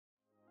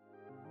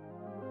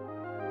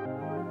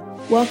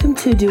Welcome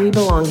to Do We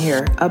Belong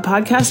Here, a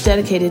podcast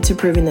dedicated to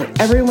proving that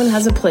everyone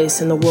has a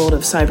place in the world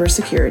of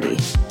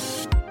cybersecurity.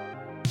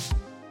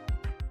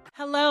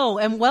 Hello,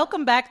 and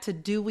welcome back to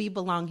Do We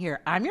Belong Here.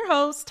 I'm your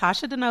host,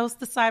 Tasha Denos,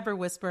 the Cyber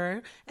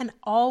Whisperer, and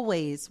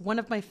always one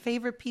of my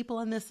favorite people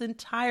on this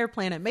entire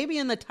planet, maybe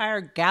in the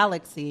entire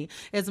galaxy,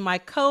 is my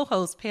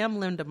co-host, Pam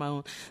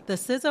Lindemone, the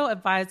CISO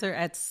advisor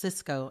at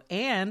Cisco,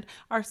 and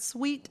our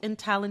sweet and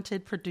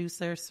talented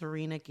producer,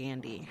 Serena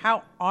Gandy.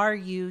 How are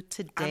you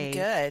today? I'm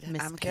good.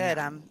 Ms. I'm Pam?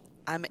 good.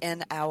 I'm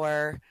in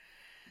our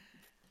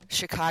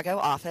Chicago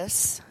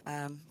office,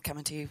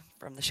 coming to you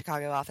from the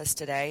Chicago office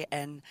today,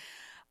 and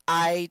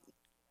I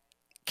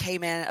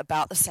came in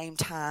about the same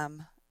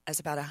time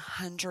as about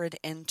 100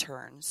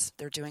 interns.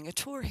 They're doing a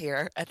tour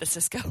here at the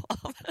Cisco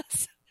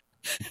office.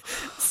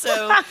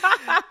 So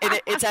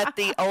it's at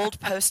the old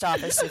post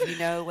office, if you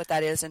know what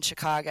that is in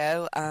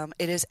Chicago.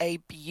 It is a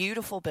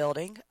beautiful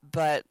building,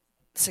 but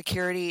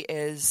security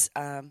is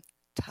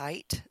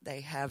tight.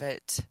 They have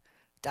it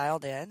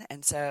dialed in.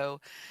 And so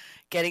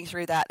getting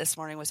through that this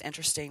morning was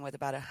interesting with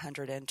about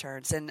 100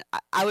 interns. And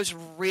I was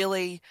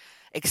really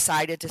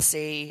excited to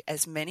see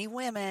as many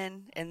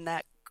women in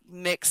that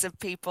mix of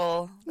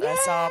people that I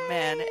saw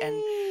men, and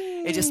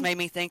it just made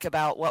me think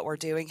about what we're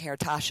doing here,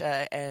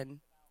 Tasha, and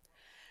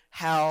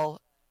how,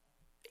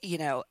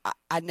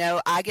 I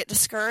know I get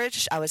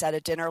discouraged. I was at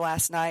a dinner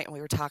last night and we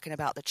were talking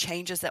about the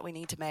changes that we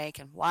need to make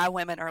and why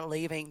women are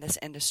leaving this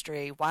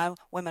industry, why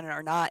women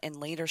are not in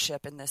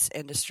leadership in this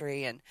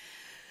industry, and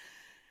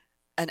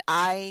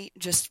I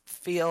just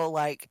feel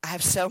like I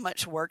have so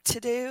much work to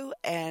do.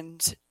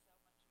 And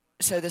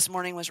so this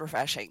morning was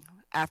refreshing.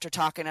 After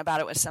talking about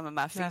it with some of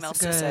my female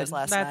CISOs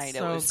last night,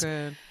 it was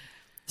good.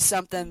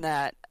 Something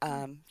that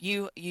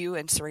you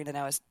and Serena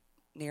know is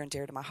near and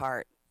dear to my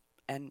heart.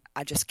 And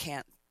I just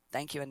can't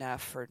thank you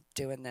enough for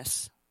doing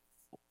this,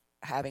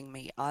 having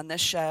me on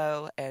this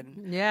show,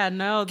 and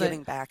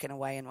giving back in a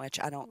way in which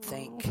I don't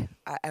think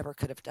I ever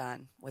could have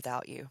done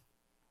without you,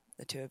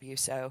 the two of you.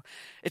 So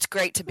it's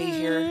great to be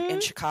here in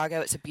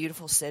Chicago. It's a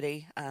beautiful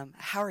city.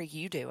 How are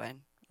you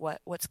doing?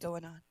 What's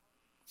going on?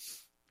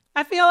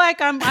 I feel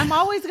like I'm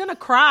always gonna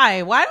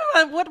cry.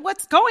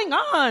 What's going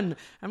on?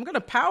 I'm gonna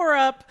power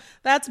up.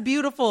 That's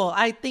beautiful.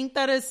 I think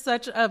that is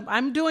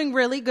I'm doing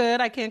really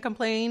good. I can't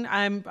complain.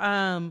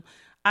 I'm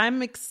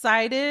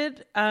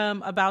excited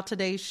about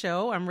today's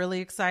show. I'm really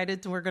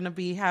excited. We're gonna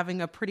be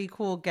having a pretty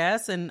cool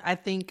guest, and I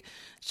think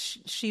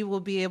she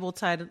will be able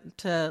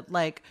to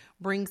like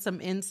bring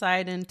some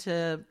insight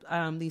into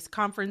these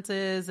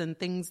conferences and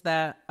things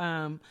that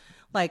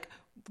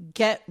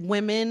get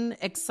women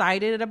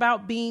excited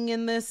about being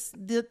in this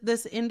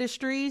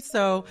industry.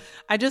 So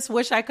I just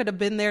wish I could have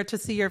been there to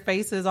see your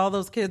faces. All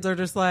those kids are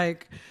just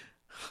like,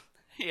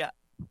 yeah.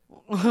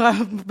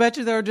 I bet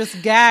you they're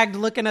just gagged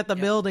looking at the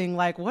building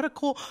like, what a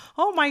cool,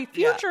 my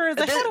future is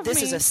ahead of me.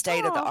 This is a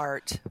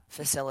state-of-the-art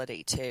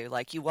facility too.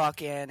 Like you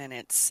walk in and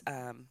it's,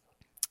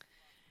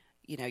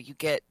 you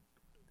get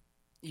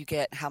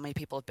how many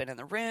people have been in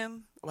the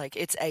room. Like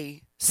it's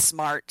a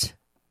smart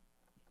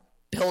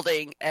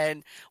building,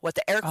 and what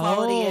the air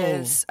quality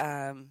is,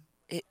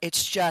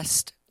 it's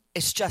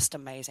just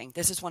amazing.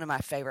 This is one of my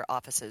favorite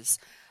offices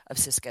of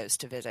Cisco's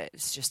to visit.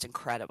 It's just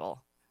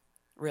incredible,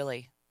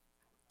 really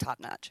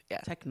top notch. Yeah,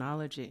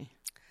 technology.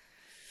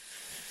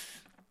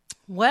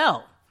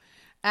 Well,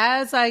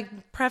 as I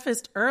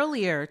prefaced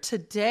earlier,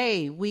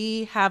 today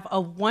we have a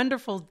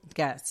wonderful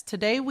guest.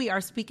 Today we are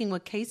speaking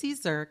with Kacy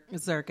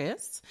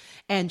Zurkus,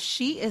 and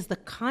she is the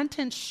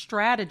content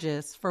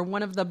strategist for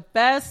one of the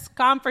best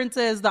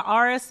conferences, the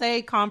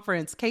RSA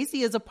conference.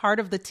 Kacy is a part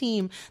of the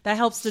team that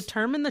helps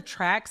determine the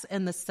tracks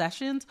and the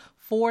sessions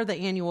for the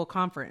annual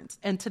conference.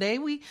 And today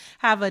we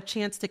have a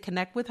chance to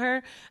connect with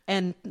her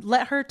and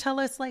let her tell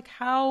us like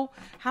how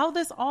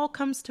this all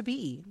comes to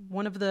be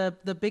one of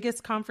the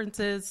biggest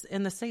conferences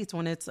in the States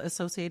when it's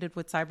associated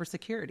with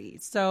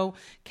cybersecurity. So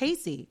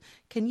Kacy,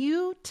 can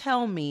you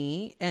tell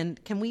me,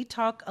 and can we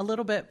talk a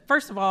little bit,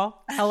 first of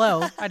all,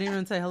 hello. I didn't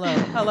even say hello.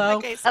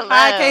 Hello. Hi, Kacy.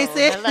 Hi,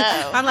 Kacy.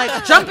 Hello. I'm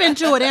like, jump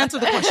into it, answer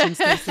the questions,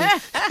 Kacy.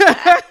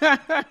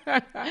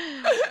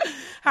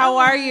 How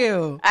are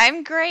you?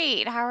 I'm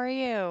great. How are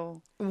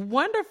you?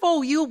 Wonderful.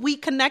 We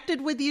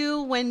connected with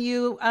you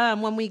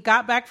when we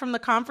got back from the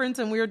conference,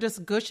 and we were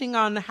just gushing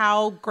on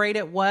how great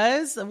it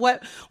was.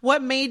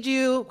 What made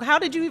you, how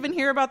did you even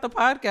hear about the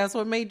podcast?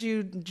 What made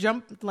you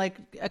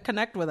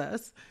connect with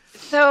us?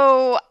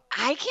 So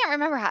I can't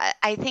remember how,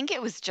 I think it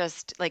was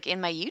just like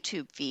in my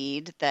YouTube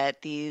feed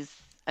that these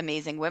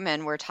amazing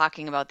women were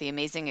talking about the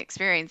amazing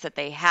experience that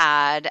they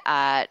had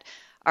at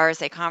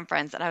RSA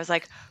conference. And I was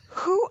like,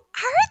 who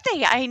are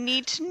they? I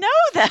need to know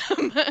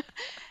them.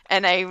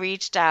 And I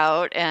reached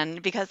out,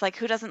 and because like,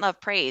 who doesn't love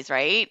praise,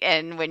 right?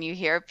 And when you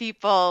hear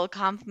people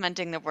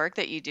complimenting the work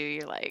that you do,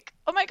 you're like,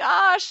 oh my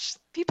gosh,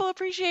 people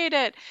appreciate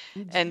it.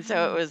 And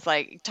so it was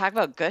like, talk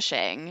about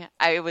gushing.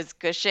 I was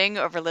gushing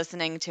over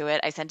listening to it.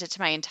 I sent it to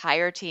my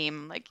entire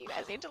team. Like, you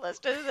guys need to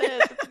listen to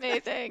this. It's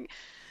amazing.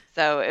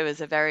 So it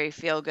was a very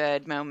feel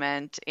good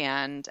moment.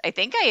 And I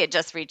think I had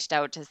just reached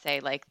out to say,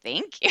 like,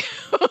 thank you.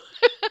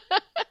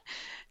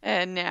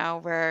 And now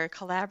we're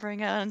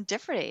collaborating on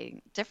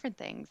different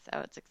things. So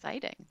it's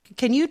exciting.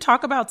 Can you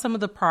talk about some of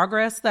the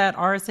progress that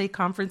RSA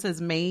conference has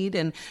made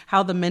and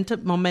how the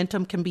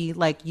momentum can be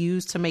like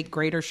used to make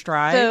greater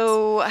strides?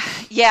 So,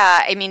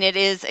 yeah, I mean, it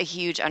is a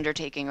huge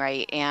undertaking,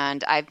 right?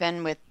 And I've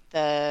been with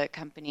the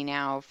company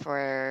now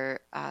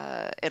for,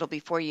 it'll be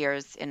 4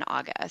 years in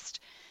August.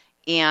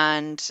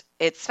 And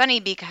it's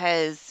funny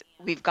because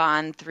we've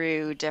gone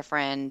through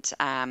different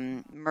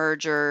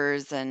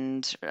mergers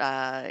and,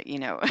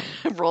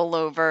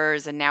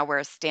 rollovers, and now we're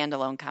a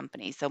standalone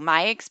company. So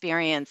my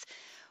experience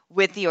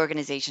with the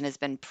organization has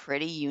been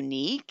pretty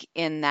unique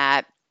in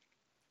that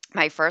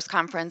my first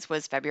conference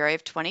was February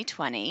of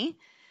 2020.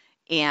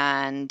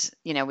 And,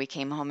 we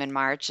came home in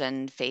March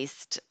and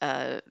faced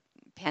a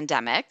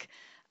pandemic.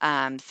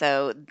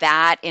 So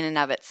that in and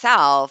of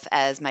itself,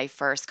 as my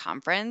first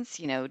conference,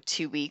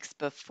 2 weeks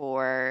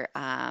before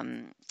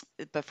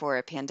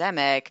a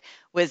pandemic,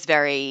 was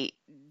very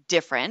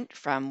different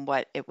from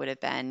what it would have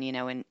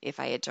been,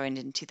 if I had joined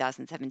in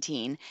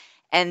 2017.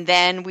 And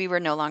then we were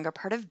no longer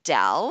part of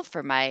Dell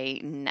for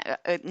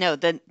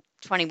the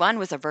 21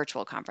 was a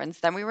virtual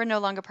conference. Then we were no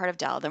longer part of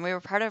Dell. Then we were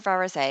part of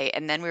RSA,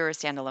 and then we were a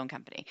standalone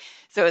company.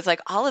 So it's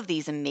like all of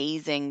these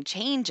amazing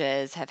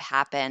changes have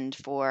happened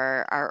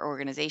for our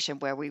organization,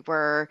 where we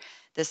were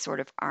this sort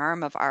of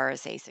arm of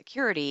RSA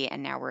security,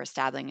 and now we're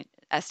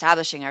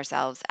establishing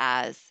ourselves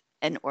as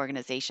an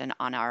organization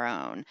on our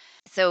own.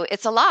 So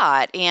it's a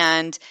lot.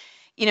 And,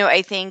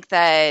 I think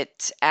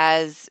that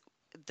as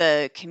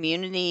the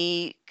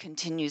community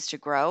continues to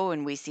grow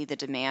and we see the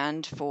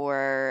demand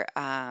for,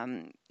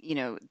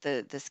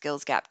 the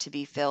skills gap to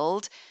be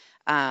filled,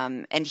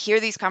 and hear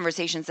these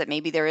conversations that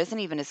maybe there isn't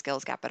even a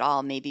skills gap at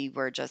all. Maybe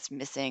we're just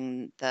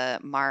missing the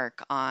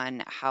mark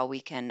on how we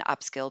can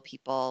upskill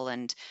people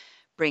and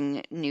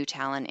bring new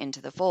talent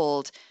into the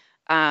fold.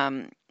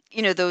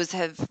 Those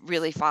have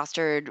really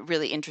fostered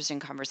really interesting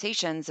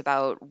conversations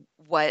about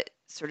what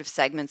sort of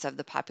segments of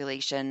the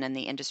population and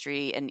the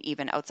industry, and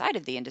even outside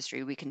of the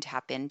industry, we can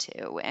tap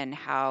into, and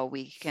how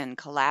we can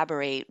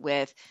collaborate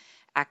with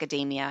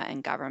academia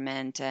and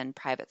government and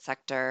private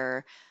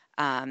sector,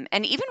 and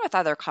even with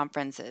other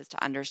conferences,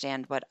 to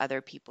understand what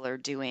other people are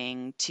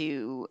doing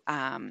to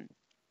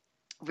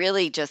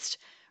really just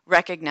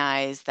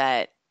recognize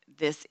that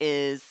this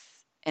is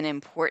an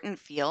important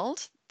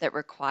field that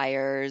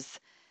requires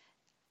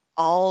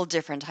all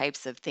different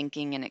types of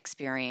thinking and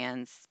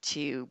experience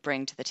to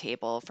bring to the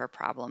table for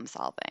problem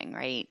solving,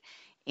 right?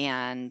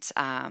 And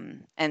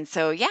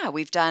so, yeah,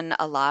 we've done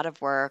a lot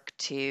of work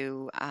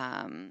to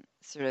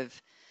sort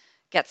of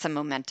get some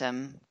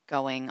momentum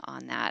going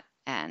on that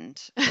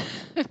end.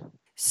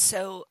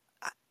 So,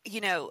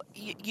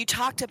 you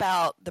talked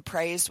about the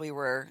praise we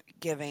were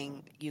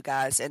giving you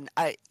guys, and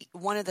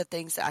one of the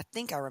things that I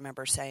think I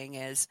remember saying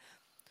is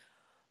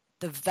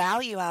the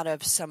value out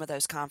of some of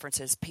those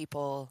conferences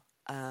people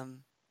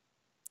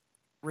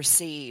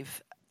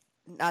receive,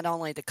 not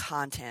only the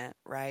content,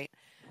 right,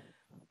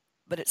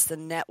 but it's the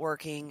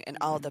networking and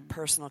all the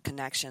personal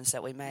connections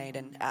that we made.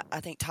 And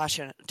I think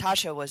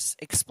Tasha was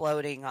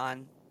exploding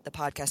on the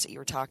podcast that you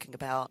were talking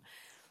about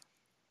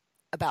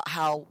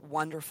how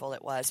wonderful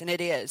it was. And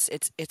it is.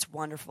 It's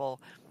wonderful.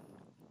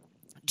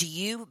 Do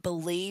you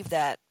believe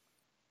that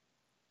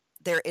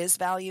there is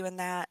value in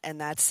that,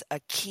 and that's a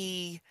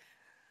key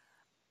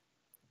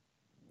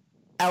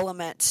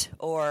element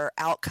or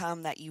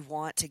outcome that you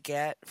want to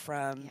get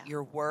from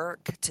your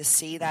work, to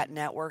see that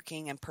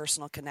networking and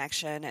personal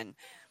connection? And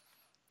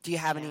do you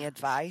have any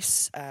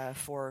advice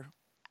for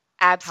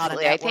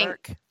Absolutely. how to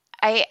network?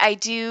 I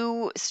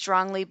do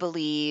strongly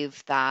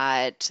believe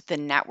that the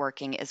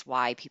networking is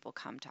why people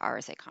come to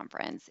RSA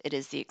conference. It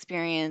is the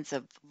experience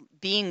of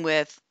being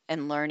with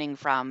and learning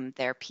from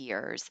their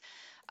peers.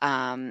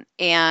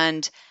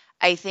 And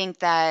I think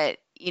that,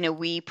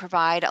 we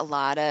provide a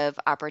lot of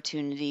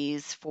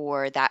opportunities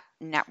for that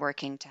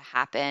networking to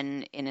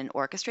happen in an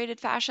orchestrated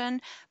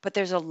fashion, but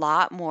there's a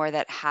lot more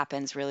that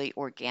happens really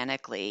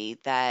organically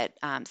that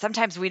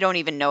sometimes we don't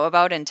even know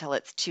about until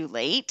it's too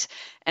late.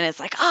 And it's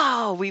like,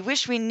 oh, we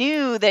wish we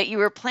knew that you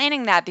were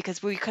planning that,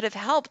 because we could have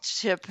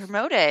helped to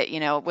promote it,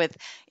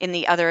 in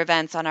the other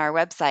events on our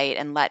website,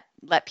 and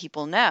let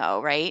people know,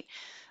 right?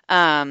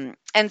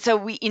 And so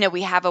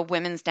we have a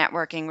women's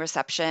networking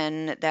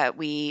reception that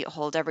we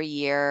hold every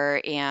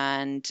year,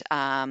 and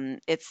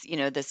it's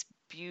this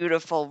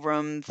beautiful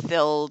room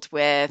filled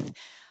with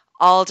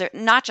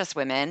not just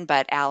women,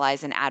 but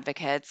allies and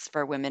advocates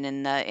for women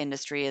in the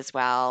industry as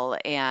well.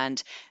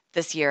 And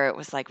this year it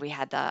was like we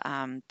had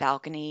the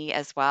balcony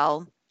as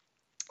well.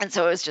 And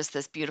so it was just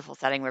this beautiful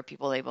setting where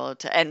people were able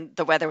to, and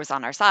the weather was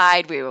on our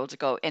side. We were able to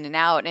go in and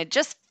out, and it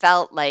just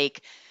felt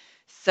like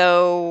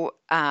so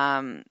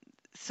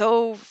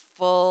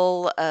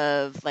full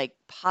of like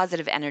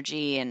positive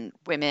energy and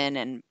women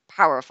and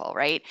powerful,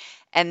 right?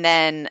 And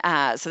then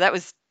so that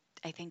was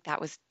I think that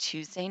was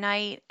Tuesday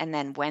night. And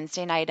then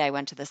Wednesday night, I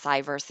went to the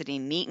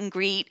Cyversity meet and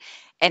greet.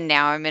 And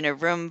now I'm in a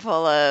room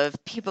full of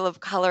people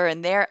of color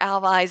and their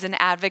allies and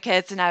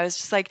advocates. And I was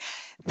just like,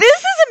 this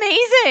is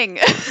amazing.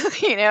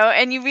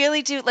 And you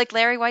really do, like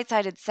Larry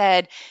Whiteside had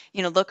said,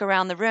 look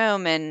around the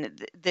room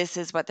and this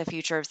is what the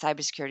future of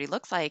cybersecurity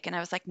looks like. And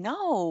I was like,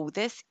 no,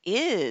 this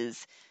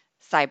is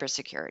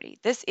cybersecurity.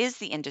 This is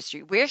the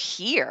industry. We're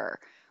here.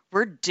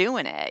 We're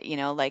doing it,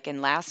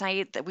 and last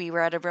night we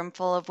were at a room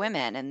full of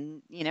women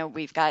and,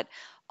 we've got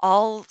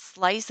all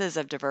slices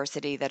of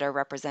diversity that are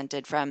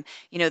represented from,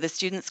 the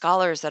student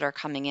scholars that are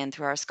coming in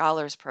through our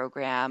scholars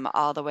program,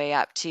 all the way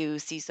up to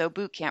CISO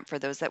boot camp for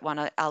those that want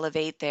to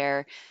elevate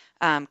their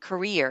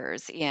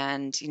careers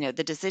and, the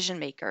decision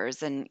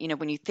makers. And,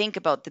 when you think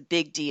about the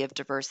big D of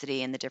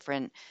diversity and the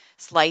different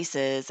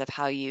slices of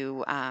how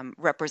you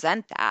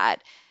represent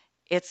that,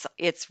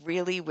 it's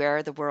really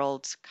where the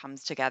world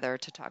comes together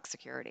to talk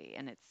security,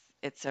 and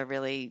it's a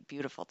really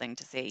beautiful thing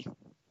to see.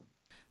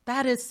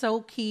 That is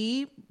so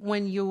key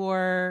when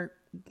you're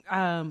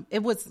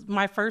it was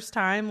my first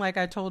time, like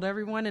I told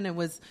everyone, and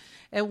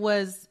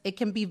it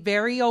can be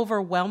very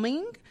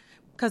overwhelming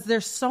because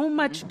there's so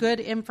much good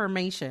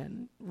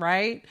information,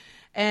 right?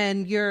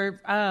 And you're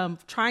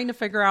trying to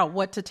figure out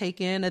what to take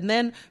in. And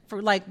then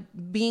for like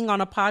being on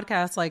a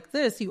podcast like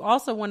this, you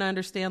also want to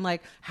understand,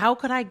 like, how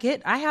could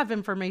I have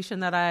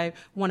information that I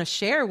want to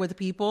share with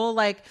people.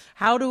 Like,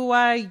 how do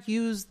I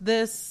use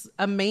this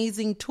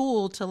amazing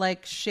tool to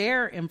like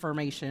share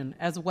information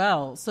as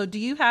well? So do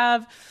you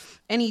have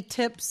any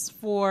tips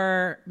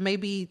for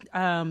maybe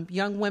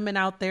young women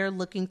out there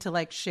looking to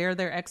like share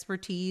their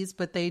expertise,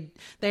 but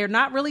they're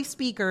not really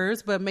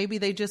speakers, but maybe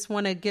they just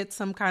want to get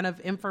some kind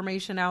of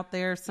information out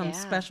there, some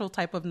special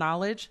type of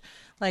knowledge?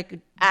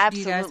 Like,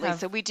 absolutely.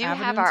 So we do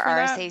have our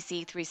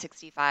RSAC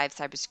 365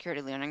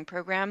 cybersecurity learning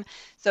program.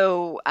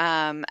 So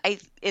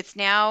it's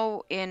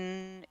now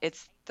in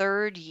its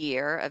third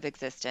year of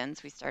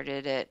existence. We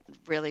started it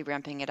really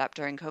ramping it up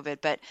during COVID,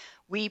 but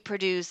we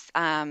produce 2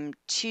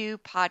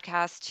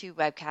 podcasts, 2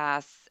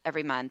 webcasts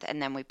every month,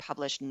 and then we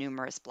publish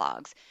numerous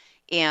blogs.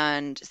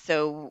 And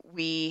so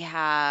we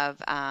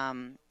have,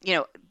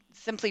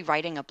 simply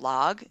writing a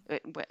blog.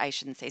 I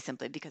shouldn't say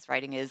simply, because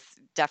writing is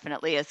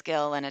definitely a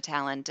skill and a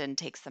talent and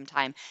takes some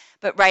time.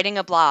 But writing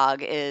a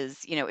blog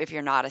is, if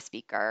you're not a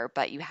speaker,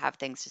 but you have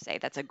things to say,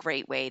 that's a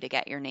great way to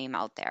get your name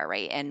out there,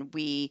 right? And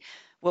we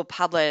will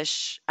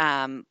publish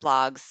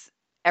blogs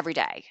every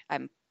day.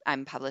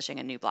 I'm publishing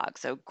a new blog.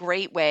 So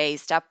great way.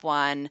 Step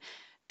 1,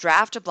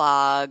 draft a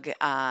blog.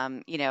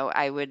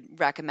 I would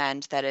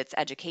recommend that it's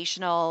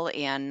educational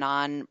and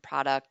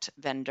non-product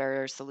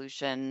vendor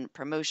solution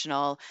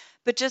promotional,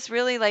 but just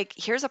really like,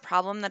 here's a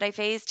problem that I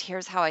faced,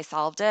 here's how I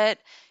solved it,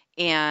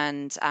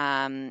 and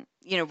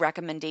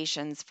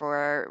recommendations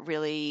for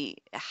really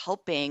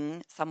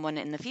helping someone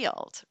in the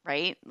field,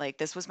 right? Like,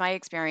 this was my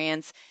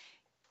experience,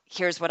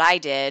 here's what I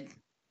did,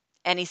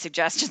 any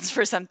suggestions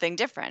for something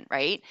different,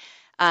 right?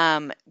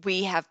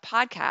 We have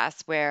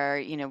podcasts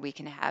where, we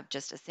can have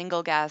just a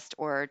single guest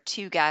or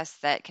 2 guests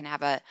that can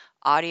have a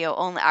audio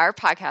only. Our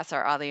podcasts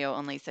are audio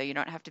only, so you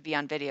don't have to be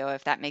on video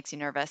if that makes you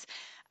nervous.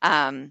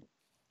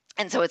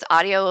 And so it's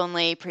audio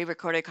only,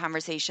 pre-recorded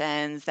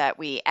conversations that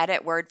we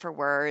edit word for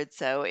word.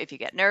 So if you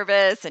get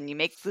nervous and you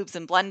make oops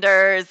and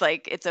blunders,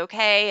 like, it's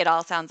okay. It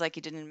all sounds like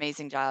you did an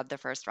amazing job the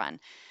first run.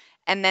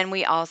 And then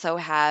we also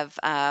have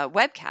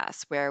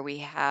webcasts where we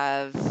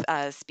have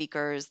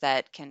speakers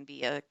that can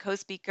be a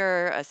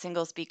co-speaker, a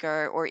single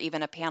speaker, or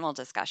even a panel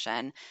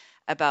discussion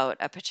about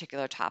a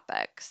particular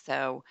topic.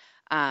 So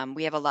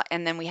we have a lot,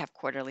 and then we have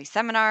quarterly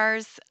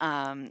seminars.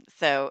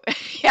 So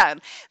yeah,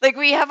 like,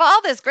 we have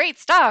all this great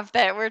stuff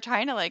that we're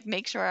trying to like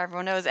make sure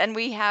everyone knows. And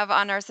we have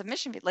on our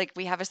submission, like,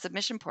 we have a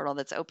submission portal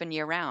that's open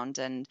year round,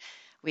 and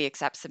we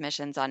accept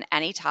submissions on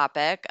any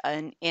topic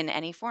and in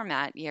any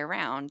format year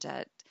round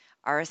at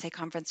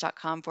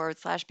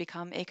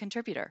rsaconference.com/become a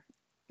contributor.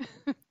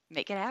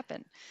 Make it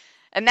happen.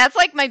 And that's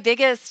like my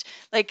biggest,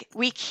 like,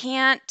 we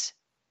can't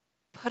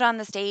put on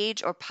the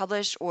stage or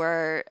publish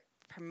or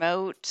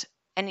promote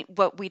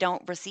what we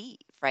don't receive,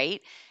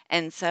 right?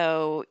 And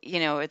so,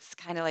 it's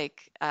kind of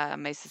like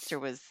my sister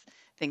was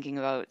thinking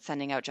about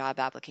sending out job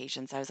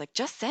applications. I was like,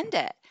 just send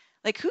it.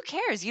 Like, who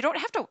cares? You don't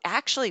have to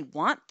actually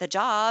want the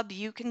job.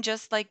 You can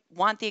just like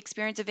want the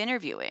experience of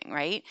interviewing,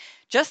 right?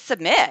 Just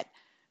submit.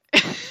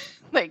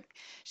 Like,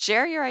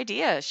 share your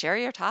idea, share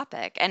your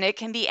topic, and it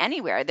can be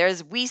anywhere.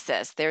 There's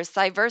WeSys, there's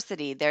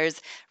Cyversity,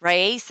 there's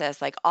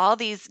RSA, like all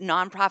these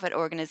nonprofit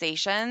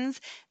organizations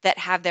that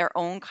have their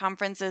own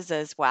conferences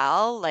as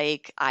well.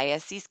 Like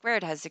ISC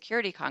Squared has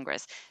Security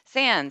Congress,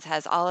 SANS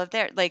has all of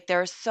their, like,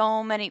 there are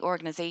so many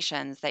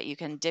organizations that you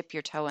can dip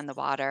your toe in the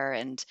water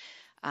and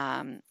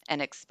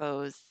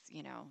expose,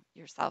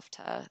 yourself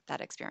to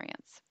that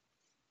experience.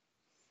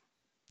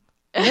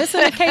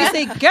 Listen to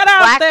Kacy. Get out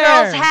Black there.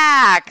 Girls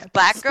Hack,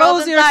 Black Expose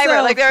Girls in yourself.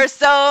 Cyber. Like, there are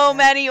so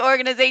many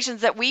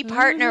organizations that we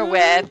partner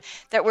with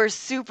that we're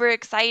super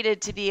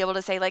excited to be able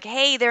to say, like,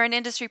 hey, they're an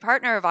industry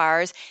partner of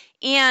ours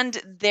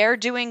and they're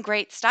doing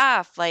great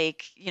stuff.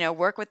 Like,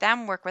 work with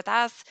them, work with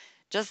us.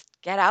 Just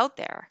get out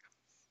there.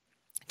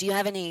 Do you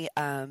have any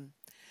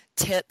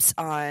tips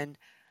on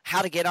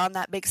how to get on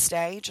that big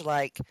stage?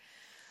 Like,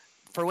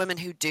 for women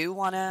who do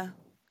want to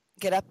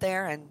get up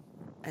there and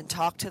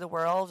talk to the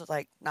world,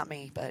 like, not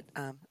me, but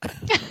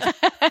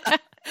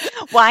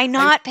why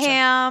not,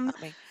 Pam?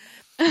 Not me.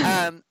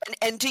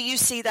 And do you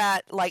see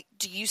that? Like,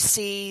 do you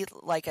see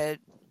like a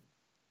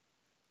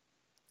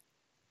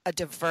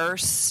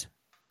diverse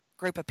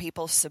group of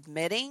people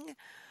submitting,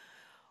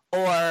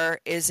 or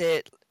is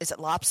it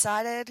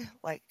lopsided?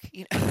 Like,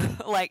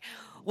 like,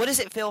 what does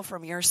it feel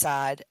from your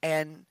side,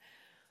 and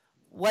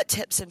what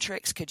tips and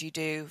tricks could you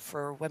do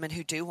for women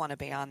who do want to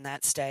be on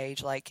that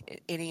stage?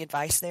 Like, any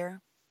advice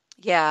there?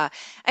 Yeah.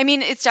 I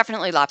mean, it's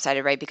definitely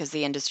lopsided, right? Because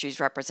the industry's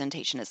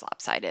representation is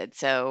lopsided.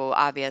 So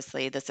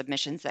obviously the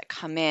submissions that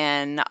come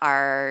in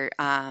are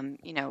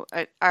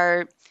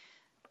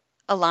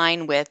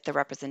align with the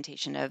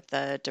representation of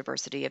the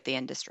diversity of the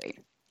industry.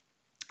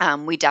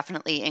 We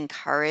definitely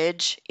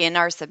encourage in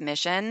our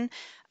submission,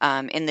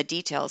 in the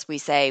details, we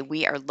say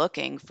we are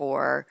looking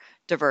for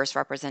diverse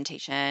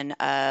representation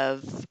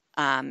of,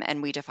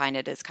 and we define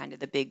it as kind of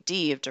the big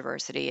D of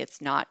diversity.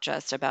 It's not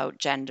just about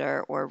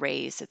gender or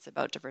race. It's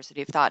about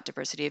diversity of thought,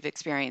 diversity of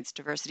experience,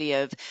 diversity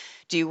of,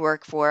 do you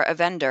work for a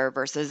vendor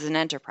versus an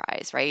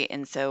enterprise, right?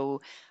 And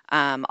so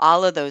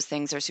all of those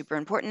things are super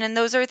important. And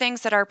those are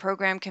things that our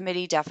program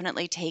committee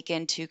definitely take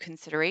into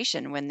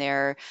consideration when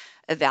they're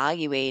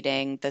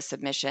evaluating the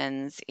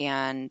submissions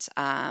and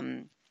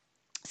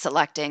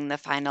selecting the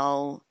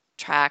final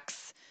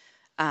tracks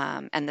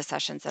and the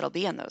sessions that'll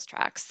be on those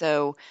tracks.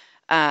 So,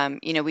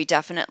 we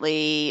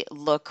definitely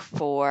look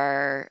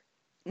for,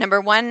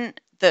 number one,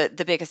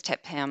 the biggest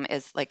tip, Pam,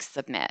 is like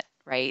submit,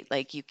 right?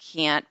 Like, you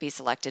can't be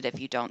selected if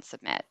you don't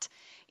submit.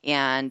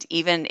 And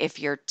even if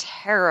you're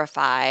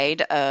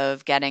terrified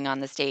of getting on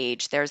the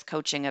stage, there's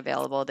coaching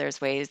available. There's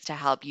ways to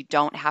help. You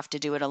don't have to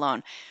do it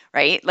alone,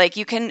 right? Like,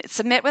 you can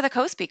submit with a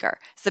co-speaker,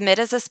 submit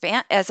as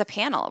a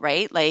panel,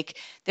 right? Like,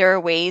 there are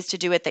ways to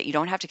do it that you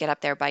don't have to get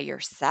up there by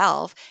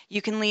yourself.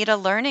 You can lead a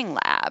learning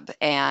lab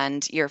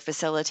and you're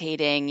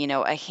facilitating,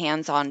 a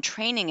hands-on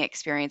training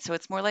experience. So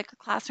it's more like a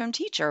classroom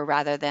teacher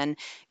rather than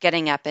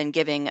getting up and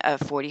giving a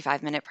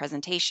 45-minute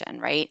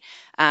presentation, right?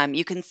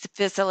 You can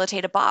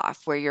facilitate a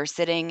BOF where you're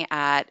sitting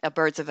at a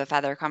birds of a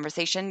feather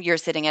conversation. You're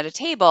sitting at a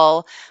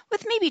table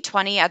with maybe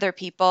 20 other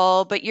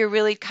people, but you're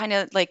really kind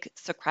of like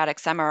Socratic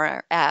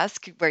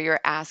seminar-esque, where you're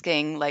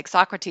asking, like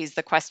Socrates,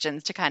 the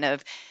questions to kind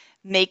of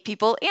make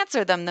people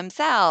answer them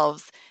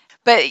themselves.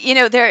 But,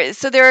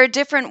 there are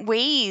different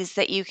ways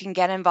that you can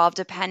get involved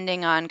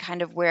depending on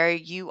kind of where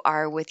you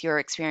are with your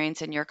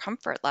experience and your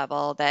comfort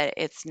level, that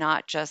it's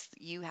not just,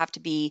 you have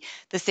to be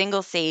the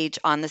single sage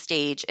on the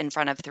stage in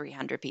front of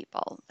 300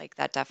 people. Like,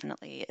 that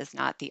definitely is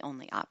not the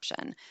only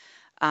option.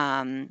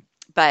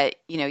 But,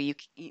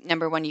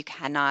 number one, you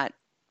cannot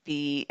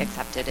be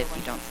accepted if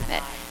you don't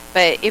submit.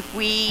 But if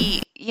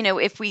we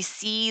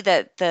see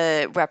that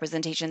the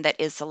representation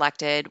that is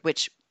selected,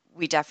 which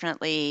we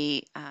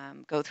definitely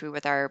go through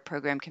with our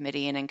program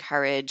committee and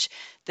encourage,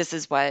 this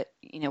is what,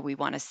 we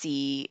want to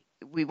see.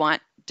 We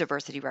want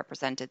diversity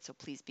represented. So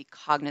please be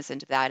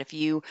cognizant of that. If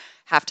you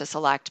have to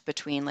select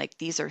between, like,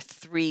 these are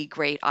 3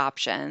 great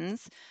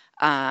options,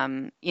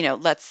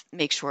 let's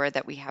make sure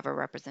that we have a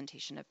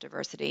representation of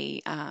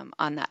diversity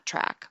on that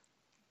track.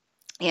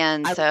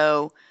 And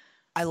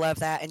I love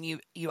that. And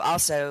you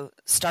also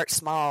start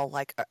small,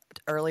 like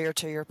earlier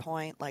to your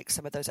point, like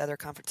some of those other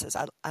conferences.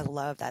 I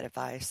love that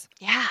advice.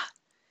 Yeah.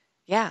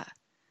 Yeah.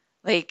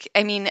 Like,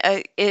 I mean,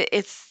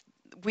 it's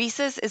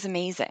WESIS is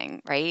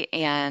amazing, right?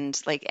 And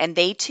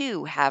they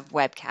too have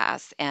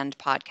webcasts and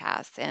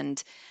podcasts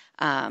and,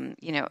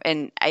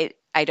 and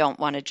I don't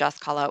want to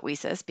just call out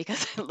WESIS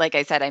because, like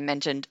I said, I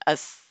mentioned a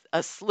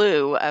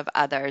slew of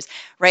others.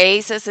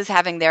 RSA is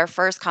having their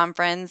first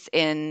conference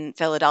in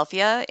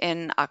Philadelphia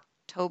in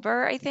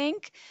October, I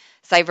think.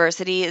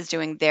 Cyversity is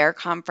doing their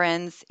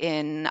conference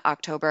in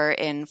October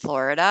in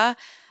Florida.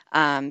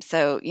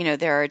 So,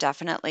 there are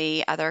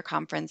definitely other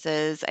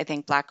conferences. I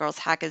think Black Girls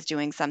Hack is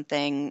doing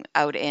something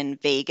out in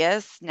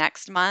Vegas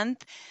next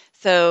month.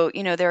 So,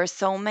 there are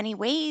so many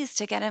ways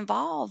to get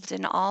involved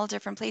in all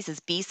different places.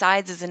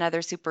 B-Sides is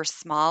another super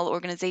small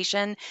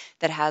organization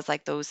that has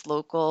like those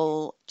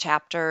local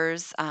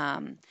chapters.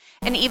 And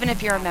even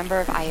if you're a member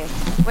of IS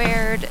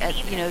Squared,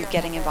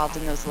 getting involved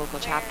in those local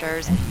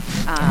chapters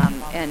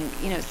and,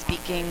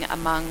 speaking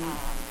among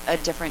a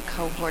different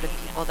cohort of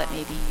people that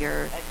maybe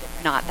you're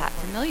not that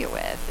familiar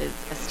with is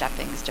a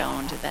stepping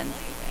stone to then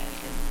speaking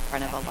in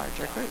front of a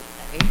larger group,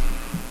 right?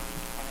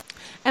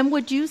 And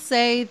would you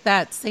say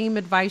that same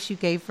advice you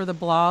gave for the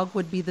blog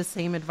would be the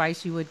same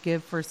advice you would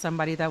give for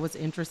somebody that was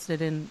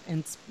interested in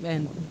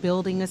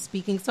building a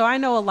speaking? So I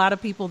know a lot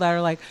of people that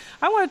are like,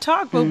 I want to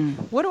talk, but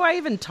what do I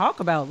even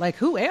talk about? Like,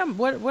 who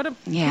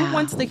who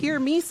wants to hear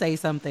me say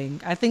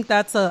something? I think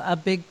that's a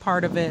big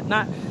part of it.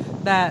 Not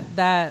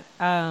that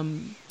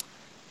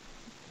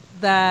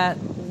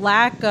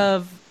lack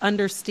of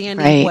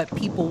understanding what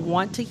people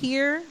want to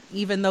hear,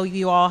 even though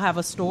you all have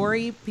a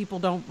story, people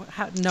don't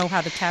know how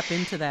to tap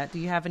into that. Do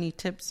you have any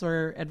tips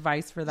or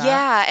advice for that?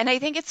 Yeah, and I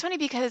think it's funny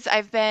because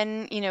I've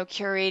been,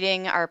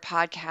 curating our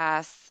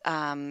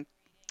podcasts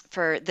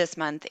for this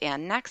month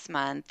and next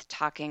month,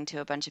 talking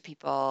to a bunch of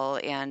people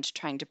and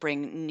trying to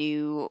bring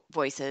new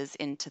voices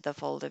into the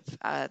fold of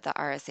the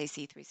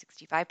RSAC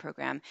 365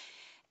 program.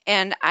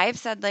 And I've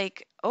said,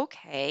 like,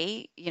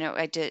 okay,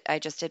 I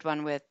just did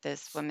one with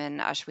this woman,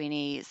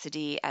 Ashwini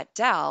Sadi at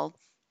Dell.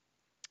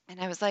 And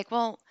I was like,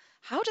 well,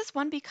 how does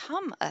one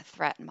become a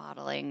threat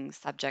modeling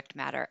subject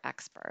matter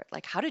expert?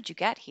 Like, how did you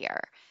get here?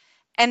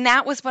 And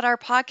that was what our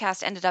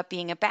podcast ended up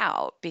being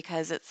about,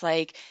 because it's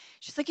like,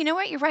 she's like, you know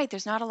what, you're right.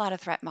 There's not a lot of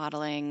threat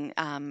modeling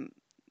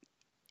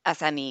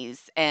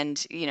SMEs,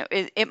 and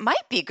it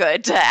might be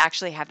good to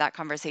actually have that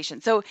conversation.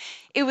 So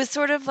it was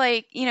sort of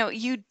like,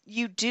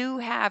 you do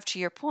have, to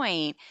your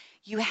point,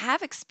 you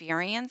have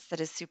experience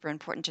that is super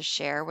important to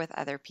share with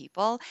other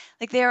people.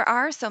 Like, there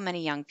are so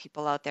many young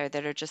people out there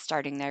that are just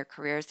starting their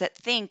careers that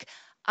think,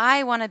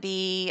 I want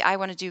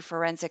to do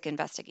forensic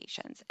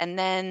investigations, and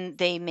then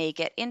they may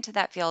get into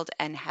that field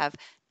and have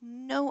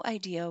no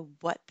idea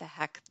what the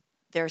heck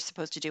they're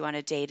supposed to do on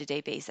a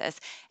day-to-day basis,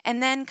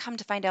 and then come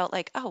to find out,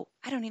 like, oh,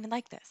 I don't even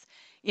like this.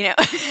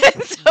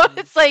 So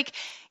it's like,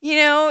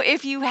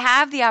 if you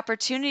have the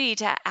opportunity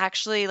to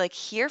actually, like,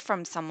 hear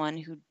from someone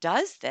who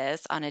does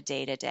this on a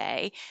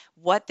day-to-day,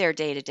 what their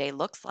day-to-day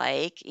looks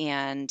like,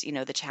 and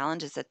the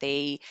challenges that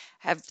they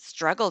have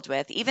struggled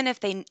with, even if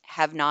they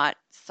have not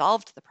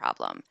solved the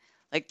problem.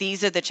 Like,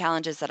 these are the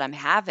challenges that I'm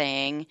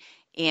having,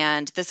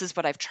 and this is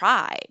what I've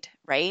tried,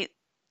 right?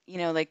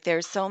 Like,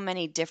 there's so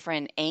many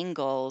different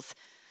angles.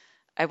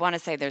 I want to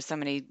say there's so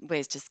many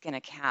ways to skin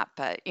a cat,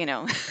 but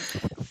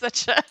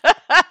such a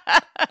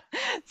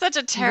such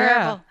a terrible.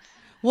 Yeah.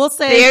 We'll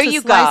say there to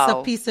you slice go.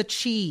 a piece of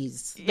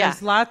cheese. Yeah.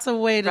 There's lots of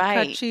way to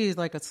Right. cut cheese,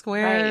 like a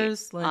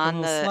squares, like on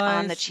a little the slice,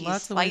 on the cheese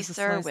lots of ways to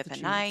slicer slice with the a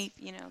cheese. knife.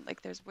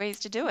 Like, there's ways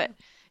to do it.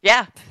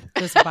 Yeah.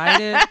 Just bite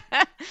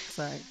it.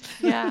 Sorry.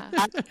 Yeah.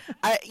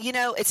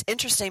 It's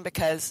interesting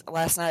because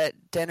last night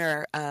at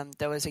dinner,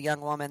 there was a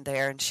young woman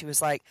there, and she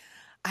was like,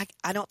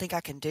 I don't think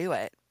I can do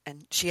it.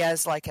 And she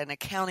has like an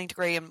accounting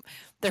degree, and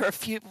there were a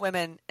few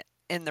women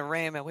in the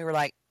room, and we were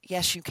like,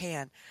 yes, you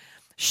can.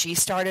 She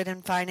started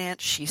in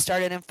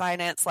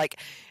finance. Like,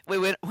 we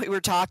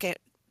were talking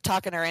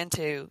her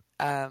into,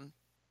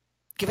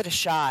 give it a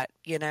shot,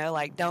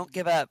 like, don't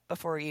give up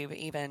before you've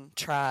even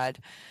tried.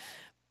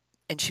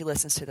 And she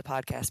listens to the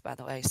podcast, by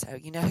the way, so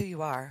you know who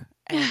you are,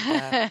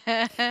 and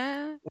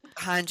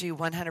behind you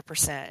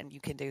 100%, and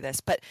you can do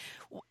this. But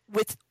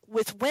with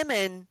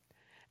women,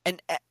 and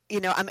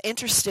I'm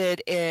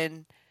interested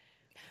in,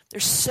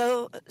 there's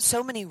so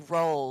many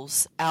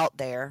roles out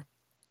there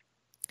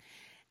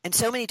and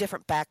so many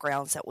different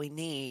backgrounds that we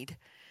need.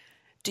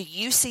 Do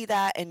you see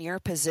that in your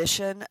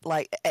position?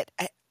 Like,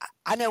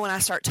 I know when I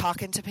start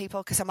talking to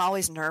people, because I'm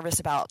always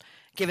nervous about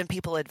giving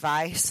people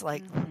advice,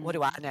 like, what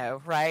do I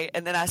know, right?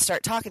 And then I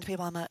start talking to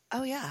people, I'm like,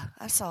 oh yeah,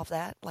 I solved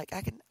that. Like,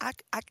 I can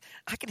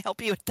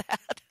help you with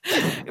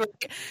that.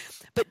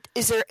 But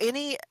is there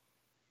any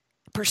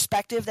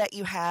perspective that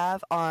you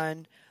have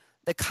on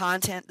the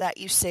content that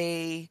you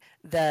see,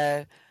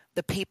 the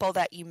people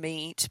that you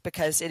meet,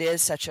 because it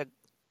is such a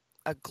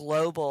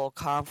global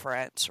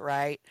conference,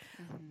 right?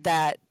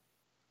 That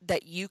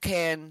you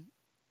can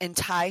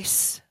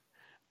entice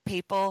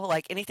people,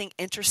 like, anything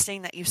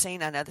interesting that you've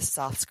seen? I know this is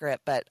off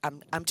script, but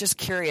I'm just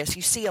curious.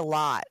 You see a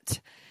lot.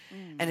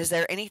 And is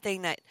there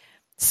anything that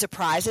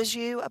surprises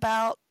you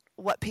about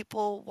what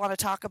people want to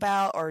talk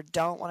about or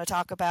don't want to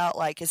talk about?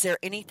 Like, is there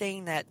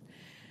anything that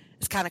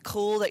is kind of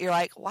cool that you're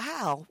like,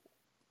 wow,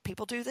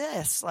 people do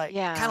this? Like,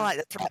 kind of like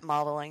the threat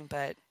modeling,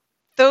 but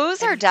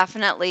those are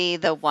definitely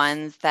the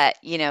ones that,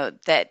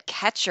 that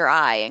catch your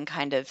eye and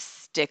kind of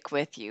stick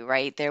with you,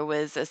 right? There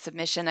was a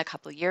submission a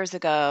couple of years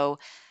ago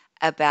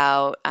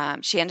about,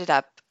 she ended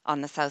up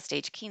on the South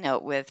Stage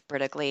keynote with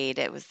Britta Glade.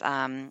 It was,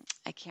 I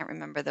can't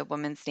remember the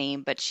woman's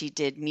name, but she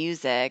did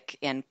music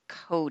and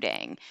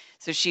coding.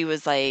 So she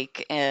was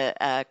like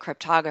a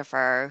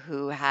cryptographer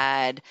who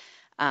had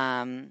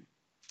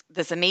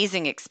this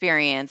amazing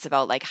experience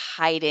about, like,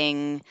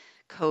 hiding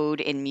code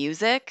in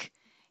music.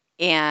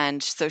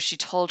 And so she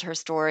told her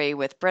story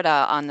with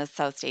Britta on the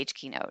South Stage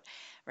keynote,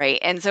 right?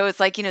 And so it's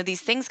like,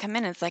 these things come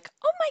in and it's like,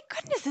 oh my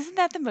goodness, isn't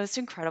that the most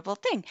incredible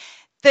thing?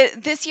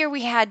 This year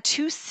we had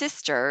two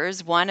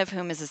sisters, one of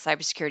whom is a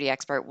cybersecurity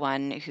expert,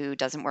 one who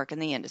doesn't work in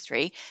the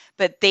industry,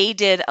 but they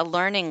did a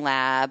learning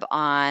lab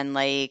on,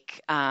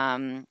 like,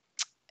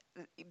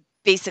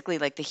 basically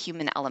like the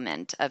human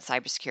element of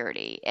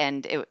cybersecurity.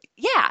 And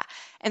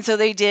and so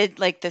they did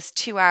like this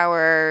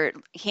 2-hour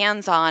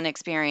hands-on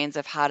experience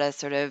of how to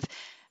sort of,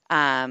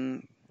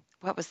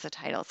 what was the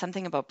title?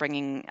 Something about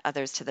bringing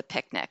others to the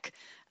picnic.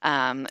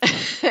 And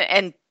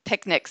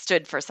picnic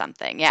stood for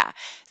something. Yeah.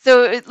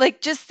 So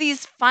like just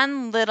these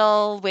fun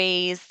little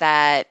ways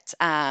that,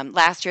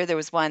 last year there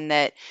was one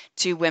that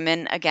 2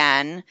 women,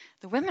 again,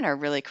 the women are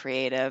really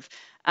creative.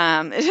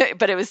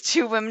 But it was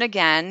 2 women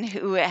again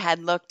who had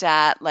looked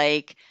at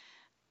like,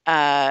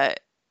 I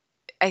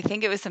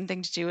think it was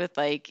something to do with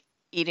like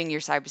eating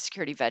your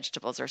cybersecurity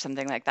vegetables or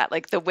something like that.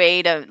 Like the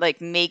way to like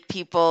make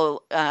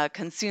people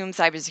consume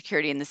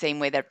cybersecurity in the same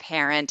way that a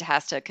parent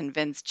has to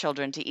convince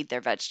children to eat their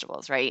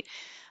vegetables, right?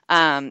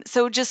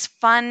 So just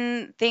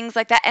fun things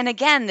like that. And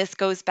again, this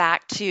goes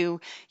back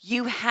to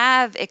you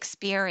have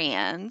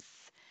experience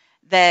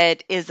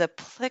that is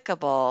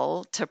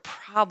applicable to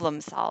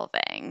problem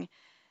solving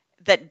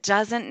that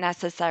doesn't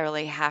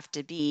necessarily have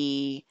to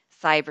be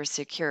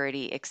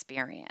cybersecurity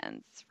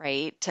experience,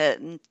 right?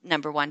 To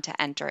number one,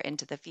 to enter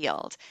into the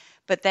field.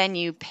 But then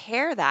you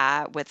pair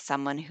that with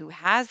someone who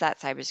has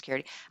that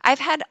cybersecurity. I've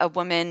had a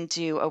woman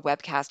do a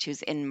webcast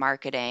who's in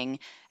marketing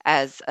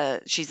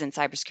she's in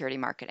cybersecurity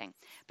marketing,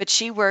 but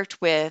she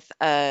worked with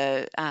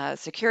a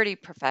security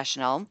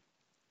professional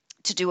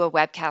to do a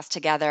webcast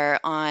together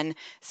on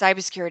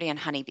cybersecurity and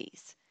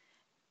honeybees.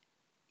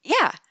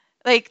 Yeah,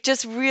 like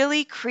just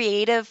really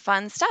creative,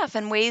 fun stuff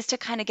and ways to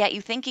kind of get you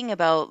thinking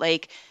about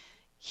like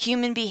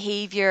human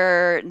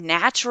behavior,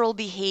 natural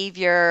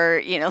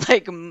behavior,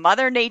 like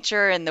Mother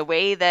Nature and the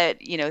way that,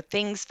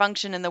 things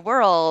function in the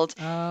world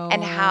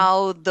and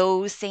how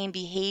those same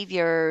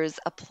behaviors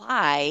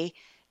apply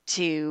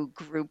to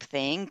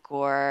groupthink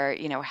or,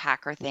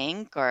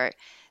 hackerthink or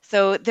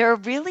so there are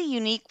really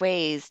unique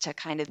ways to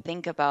kind of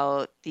think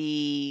about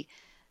the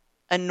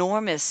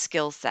enormous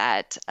skill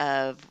set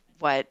of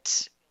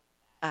what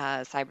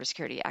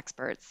cybersecurity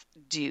experts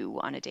do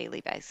on a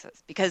daily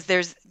basis because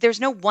there's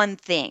no one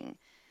thing.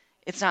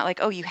 It's not like,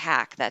 oh, you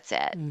hack, that's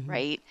it,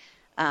 right?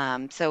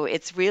 So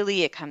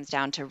it comes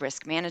down to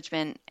risk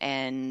management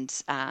and,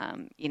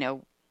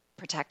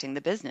 protecting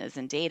the business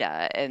and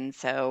data. And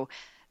so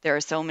there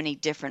are so many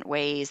different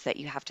ways that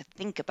you have to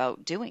think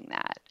about doing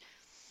that.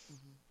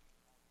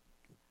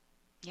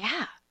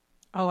 Yeah.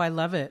 Oh, I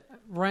love it.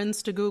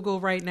 Runs to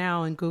Google right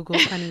now and Google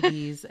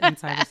honeybees and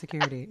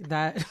cybersecurity.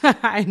 That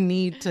I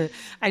need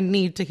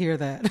to hear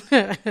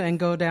that and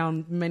go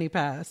down many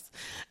paths.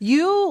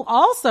 You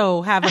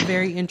also have a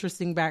very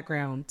interesting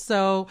background.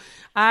 So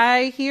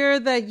I hear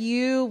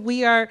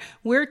that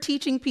we're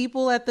teaching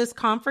people at this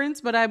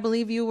conference, but I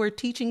believe you were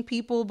teaching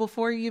people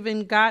before you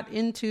even got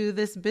into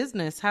this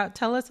business.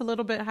 Tell us a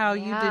little bit how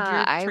you did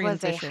your transition. I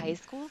was a high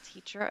school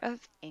teacher of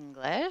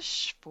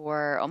English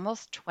for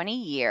almost 20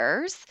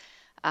 years.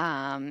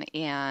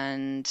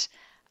 And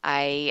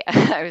I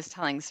I was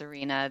telling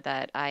Serena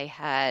that I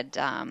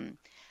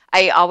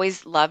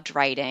always loved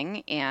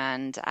writing,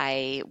 and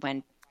I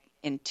went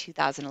in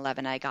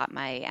 2011, I got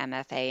my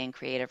MFA in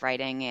creative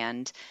writing,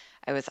 and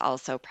I was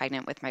also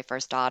pregnant with my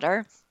first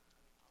daughter.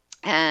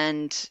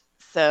 And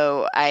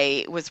so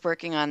I was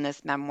working on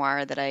this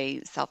memoir that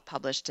I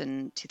self-published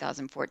in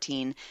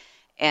 2014.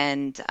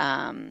 And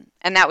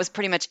that was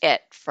pretty much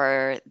it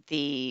for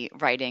the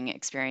writing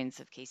experience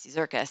of Kacy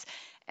Zurkus.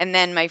 And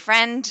then my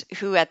friend,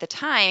 who at the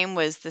time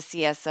was the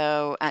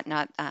CSO,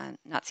 not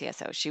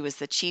CSO, she was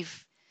the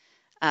chief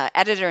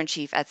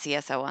editor-in-chief at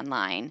CSO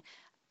Online.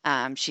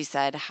 She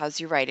said, "How's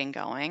your writing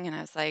going?" And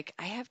I was like,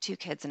 "I have 2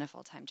 kids and a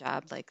full-time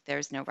job. Like,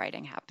 there's no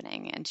writing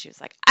happening." And she was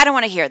like, "I don't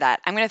want to hear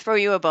that. I'm going to throw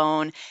you a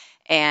bone."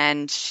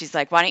 And she's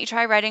like, "Why don't you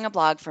try writing a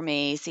blog for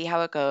me? See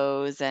how it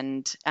goes."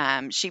 And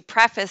she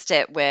prefaced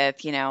it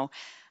with,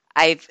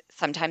 I've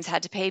sometimes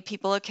had to pay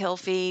people a kill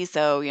fee,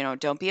 so,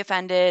 don't be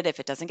offended if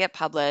it doesn't get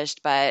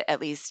published, but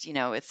at least,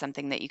 it's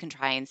something that you can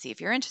try and see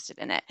if you're interested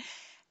in it.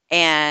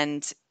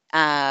 And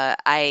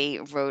I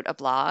wrote a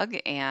blog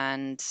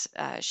and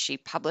she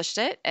published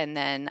it. And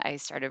then I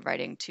started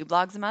writing 2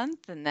 blogs a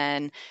month. And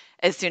then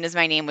as soon as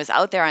my name was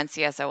out there on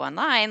CSO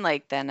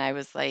Online, then I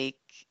was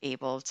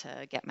able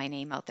to get my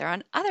name out there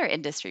on other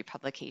industry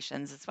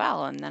publications as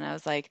well. And then I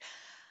was like,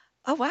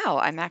 oh,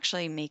 wow, I'm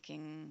actually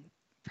making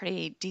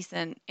pretty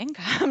decent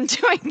income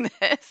doing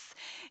this.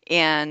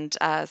 And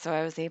so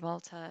I was able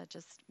to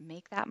just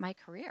make that my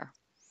career.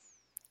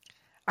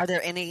 Are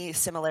there any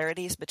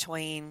similarities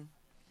between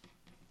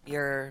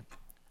your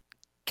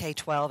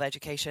K-12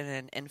 education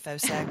and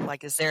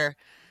InfoSec? Is there,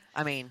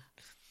 I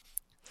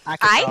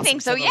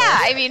think so,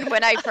 yeah.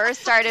 When I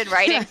first started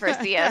writing for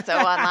CSO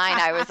Online,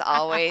 I was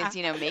always,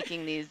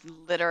 making these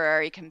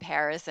literary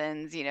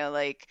comparisons,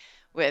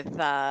 with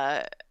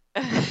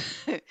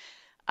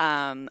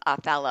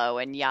Othello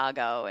and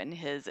Iago and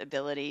his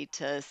ability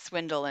to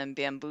swindle and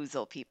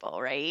bamboozle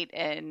people, right?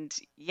 And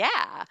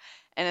yeah,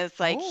 and it's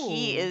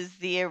he is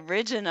the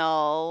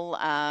original,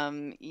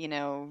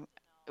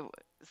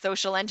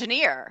 social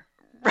engineer,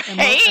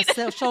 right?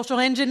 A social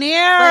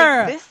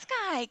engineer. This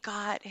guy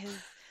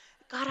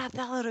got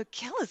Othello to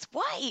kill his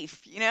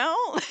wife, you know?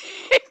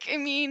 Like, I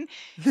mean,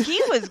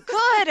 he was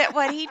good at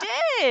what he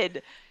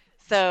did.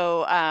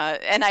 So,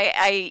 and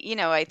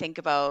I think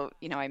about,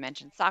 I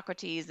mentioned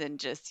Socrates and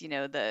just,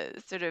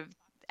 the sort of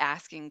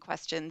asking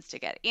questions to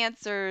get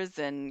answers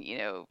and,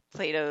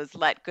 Plato's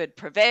let good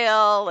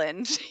prevail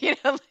and,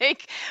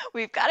 like,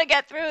 we've got to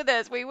get through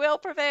this. We will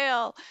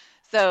prevail.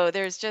 So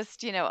there's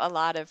just,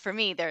 for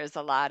me, there's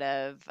a lot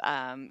of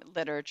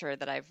literature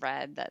that I've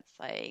read that's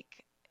like,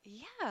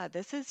 yeah,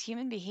 this is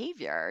human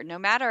behavior, no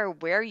matter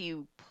where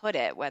you put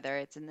it, whether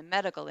it's in the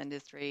medical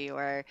industry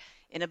or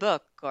in a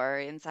book or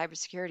in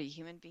cybersecurity.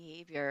 Human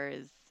behavior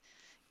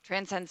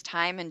transcends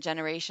time and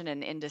generation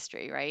and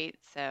industry, right?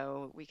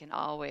 So we can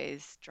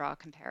always draw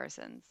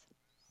comparisons.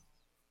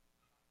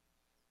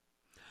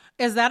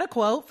 Is that a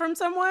quote from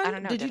someone? I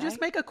don't know. Did you I?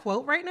 just make a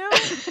quote right now?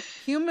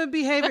 Human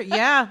behavior.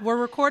 Yeah, we're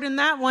recording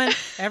that one.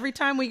 Every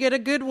time we get a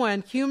good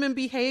one. Human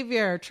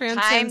behavior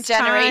transcends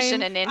time,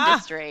 generation, and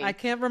industry. I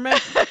can't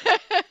remember.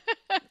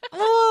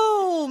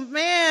 Oh,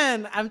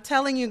 man. I'm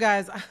telling you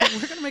guys,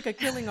 we're going to make a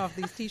killing off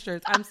these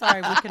T-shirts. I'm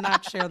sorry. We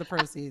cannot share the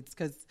proceeds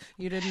because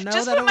you didn't know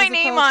just that it was a quote. Just put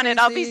my name on it.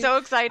 I'll be so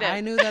excited.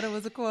 I knew that it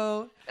was a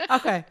quote.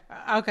 Okay.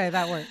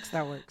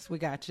 That works. We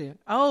got you.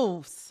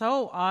 Oh,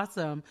 so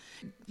awesome.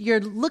 You're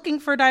looking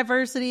for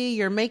diversity.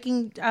 You're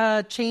making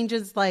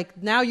changes.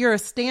 Like now you're a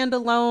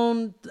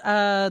standalone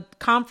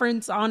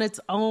conference on its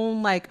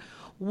own. Like,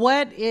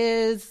 what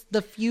is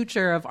the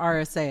future of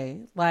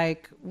RSA?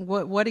 Like,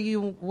 what would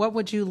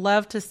you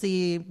love to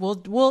see?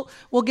 We'll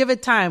give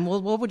it time.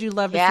 What would you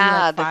love to see?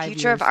 Like the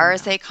future of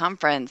RSA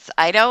conference.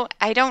 I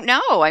don't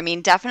know. I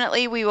mean,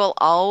 definitely we will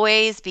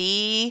always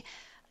be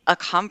a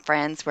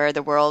conference where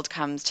the world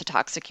comes to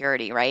talk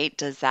security, right?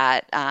 Does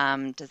that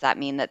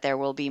mean that there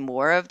will be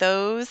more of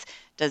those?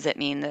 Does it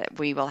mean that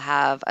we will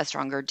have a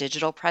stronger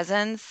digital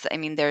presence? I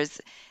mean,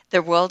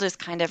 the world is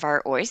kind of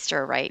our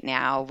oyster right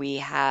now. We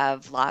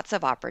have lots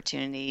of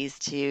opportunities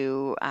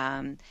to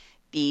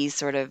be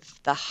sort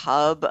of the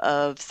hub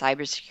of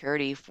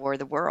cybersecurity for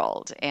the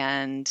world.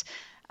 And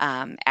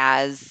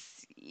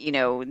as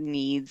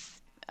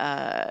needs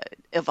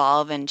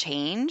evolve and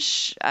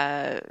change,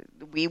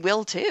 we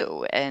will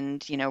too.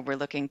 And we're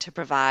looking to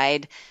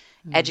provide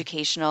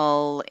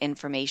educational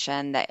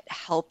information that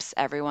helps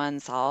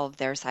everyone solve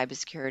their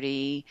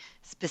cybersecurity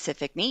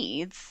specific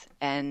needs.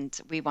 And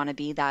we want to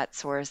be that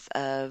source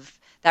of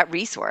that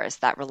resource,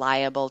 that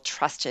reliable,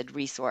 trusted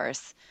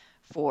resource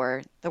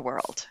for the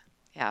world.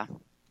 Yeah.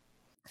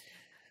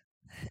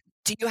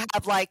 Do you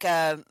have like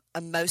a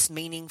most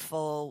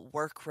meaningful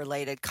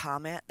work-related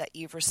comment that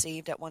you've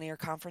received at one of your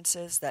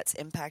conferences that's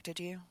impacted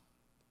you?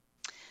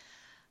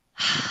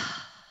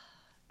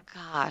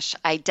 Gosh,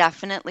 I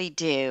definitely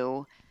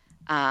do.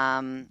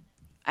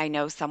 I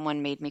know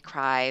someone made me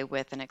cry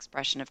with an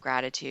expression of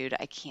gratitude.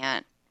 I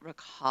can't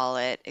recall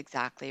it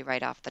exactly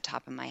right off the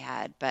top of my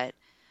head, but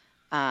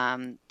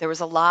there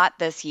was a lot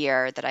this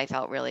year that I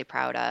felt really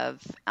proud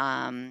of.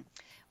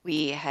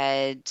 We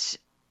had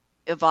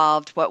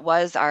evolved what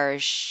was our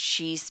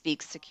She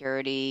Speaks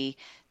Security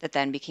that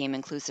then became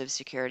Inclusive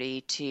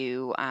Security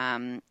to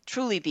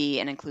truly be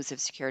an inclusive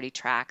security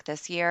track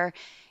this year.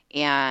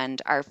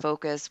 And our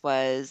focus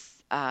was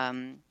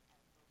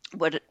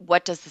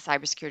what does the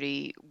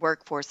cybersecurity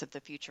workforce of the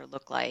future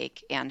look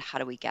like, and how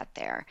do we get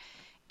there?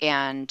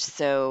 And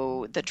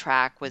so the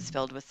track was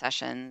filled with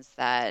sessions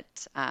that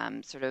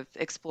sort of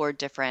explored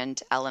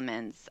different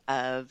elements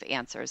of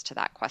answers to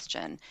that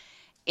question.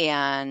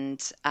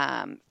 And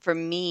for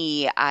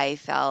me, I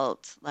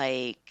felt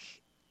like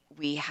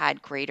we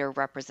had greater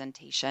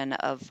representation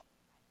of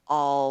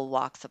all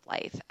walks of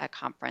life at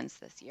conference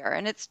this year.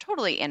 And it's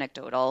totally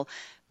anecdotal,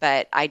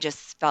 but I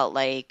just felt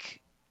like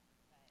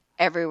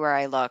everywhere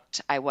I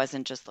looked, I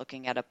wasn't just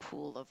looking at a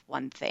pool of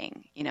one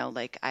thing,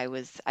 like I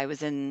was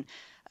in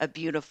a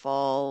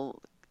beautiful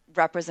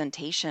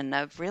representation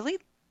of really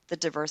the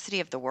diversity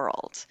of the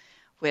world,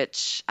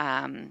 which,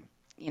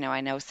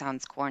 I know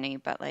sounds corny,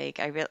 but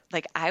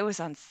I was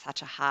on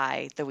such a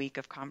high the week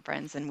of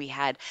conference, and we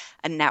had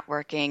a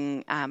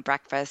networking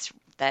breakfast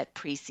that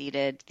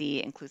preceded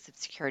the inclusive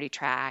security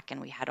track,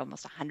 and we had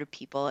almost 100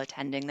 people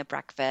attending the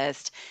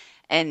breakfast.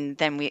 And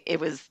then it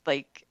was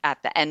like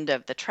at the end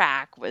of the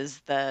track was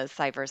the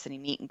Cyversity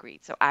meet and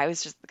greet. So I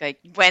was just like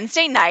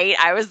Wednesday night,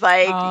 I was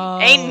like,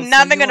 ain't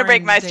nothing going to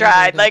break my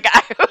stride. Like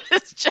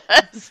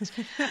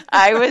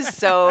I was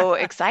so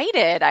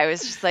excited. I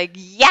was just like,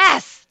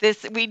 yes,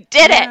 we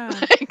did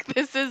it. Like,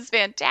 this is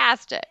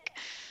fantastic.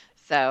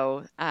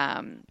 So,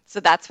 so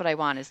that's what I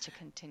want, is to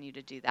continue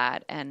to do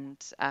that. And,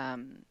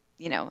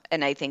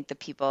 and I think the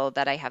people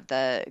that I have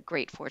the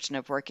great fortune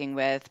of working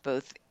with,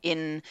 both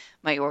in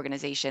my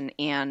organization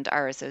and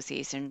our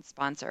association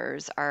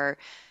sponsors, are,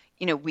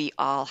 we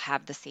all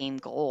have the same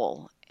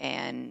goal.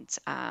 And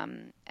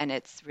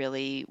it's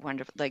really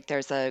wonderful. Like,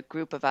 there's a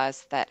group of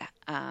us that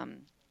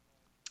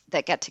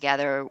get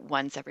together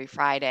once every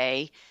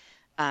Friday,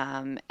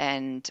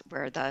 and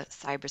we're the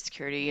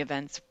cybersecurity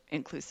events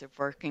inclusion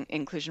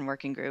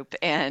working group,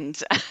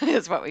 and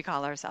is what we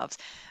call ourselves.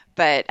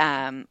 But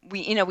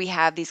we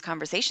have these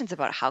conversations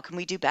about how can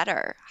we do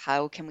better?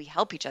 How can we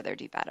help each other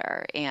do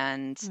better?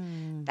 And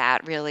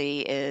that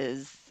really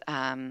is,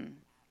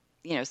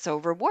 so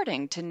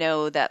rewarding to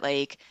know that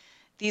like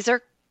these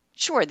are,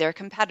 sure, they're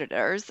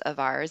competitors of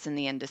ours in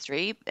the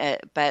industry,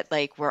 but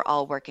like we're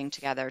all working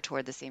together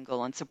toward the same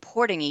goal and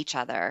supporting each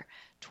other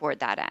toward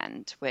that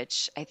end,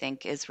 which I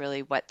think is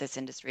really what this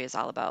industry is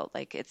all about.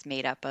 Like it's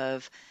made up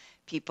of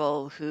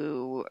people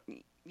who,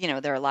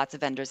 there are lots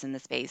of vendors in the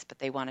space, but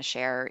they want to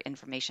share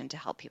information to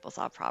help people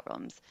solve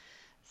problems.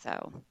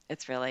 So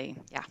it's really,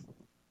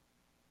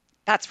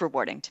 that's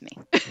rewarding to me.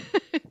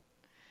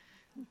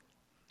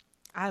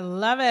 I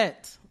love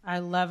it. I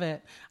love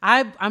it.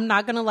 I'm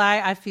not gonna lie.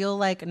 I feel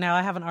like now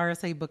I have an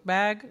RSA book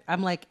bag.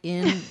 I'm like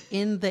in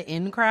the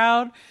in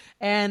crowd,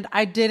 and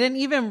I didn't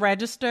even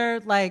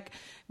register. Like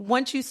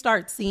once you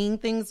start seeing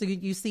things,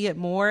 you see it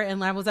more.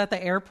 And I was at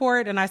the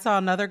airport, and I saw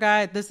another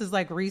guy. This is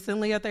like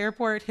recently at the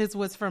airport. His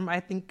was from, I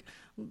think,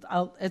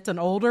 it's an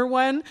older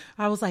one.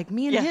 I was like,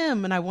 me and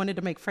him, and I wanted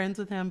to make friends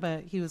with him,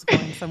 but he was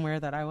going somewhere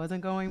that I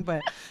wasn't going.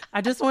 But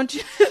I just want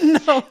you to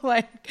know,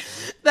 like,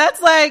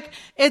 that's like,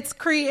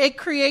 it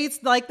creates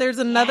like there's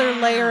another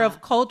layer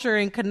of culture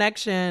and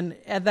connection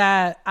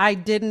that I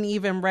didn't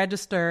even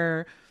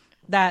register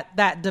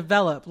that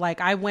developed.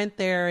 Like I went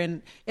there,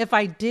 and if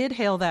I did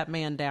hail that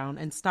man down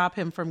and stop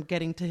him from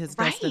getting to his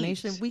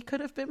destination, we could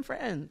have been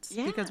friends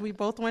because we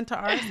both went to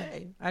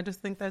RSA. I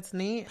just think that's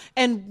neat.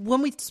 And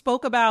when we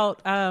spoke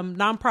about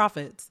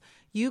nonprofits,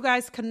 you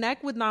guys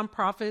connect with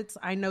nonprofits.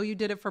 I know you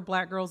did it for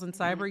Black Girls in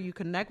Cyber. You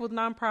connect with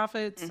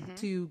nonprofits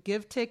to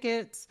give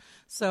tickets.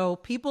 So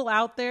people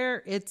out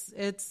there, it's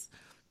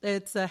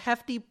a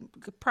hefty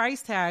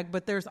price tag,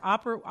 but there's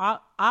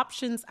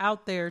options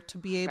out there to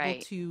be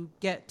able to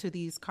get to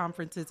these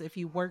conferences if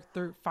you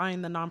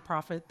find the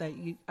nonprofit that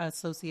you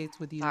associates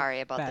with you.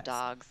 Sorry about best. the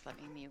dogs. Let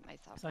me mute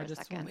myself for a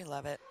second. We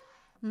love it.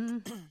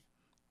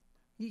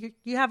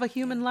 You have a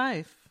human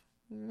life.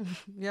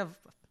 You have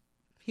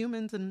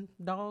humans and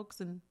dogs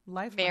and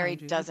life. Mary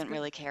doesn't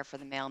really care for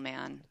the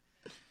mailman.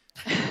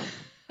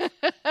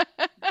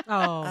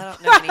 Oh, I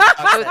don't know any dogs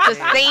So at that the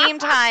do. same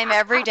time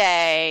every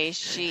day,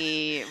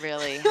 she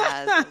really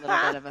has a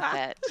little bit of a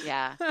fit.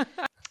 Yeah.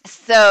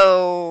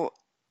 So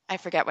I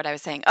forget what I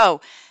was saying.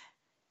 Oh,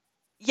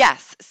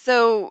 yes.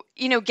 So,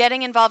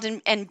 getting involved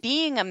in and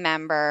being a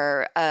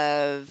member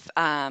of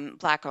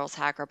Black Girls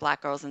Hack or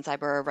Black Girls in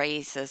Cyber or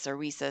RACIS or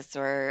WECIS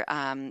or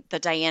the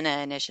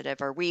Diana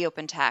Initiative or We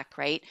Open Tech,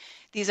 right?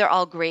 These are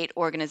all great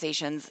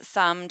organizations.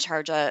 Some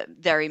charge a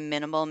very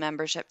minimal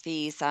membership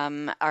fee.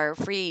 Some are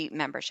free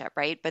membership,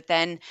 right? But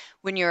then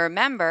when you're a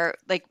member,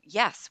 like,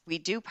 yes, we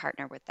do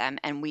partner with them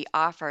and we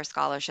offer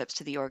scholarships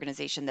to the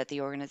organization that the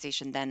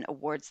organization then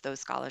awards those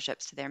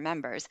scholarships to their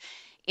members.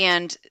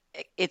 And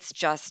it's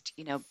just,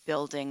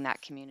 building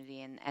that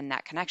community and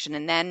that connection.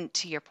 And then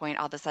to your point,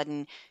 all of a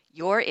sudden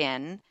you're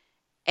in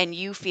and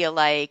you feel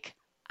like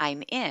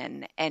I'm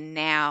in, and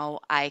now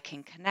I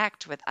can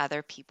connect with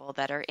other people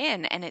that are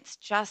in. And it's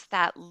just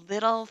that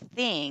little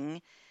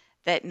thing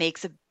that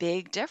makes a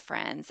big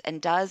difference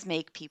and does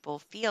make people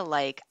feel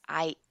like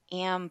I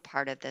am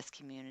part of this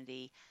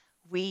community.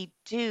 We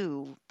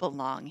do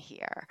belong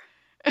here.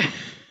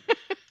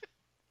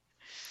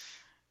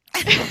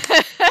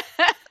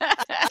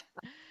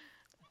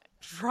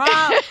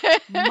 drop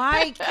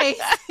mic, Kacy.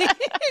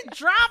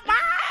 Drop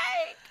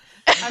mic.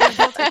 I mean,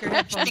 don't take your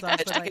headphones off,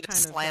 but I kind of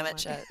slam it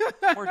shut.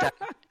 We're done.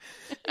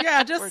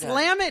 Yeah, just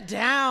slam it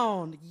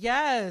down.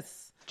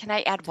 Yes. Can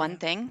I add one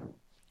thing?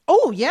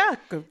 Oh, yeah.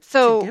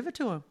 So give it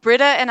to him.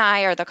 Britta and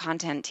I are the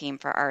content team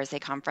for RSA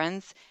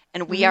Conference,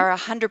 and we are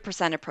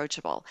 100%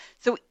 approachable.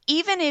 So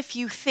even if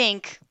you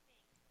think,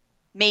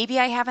 maybe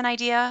I have an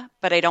idea,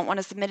 but I don't want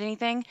to submit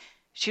anything,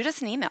 shoot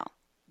us an email.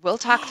 We'll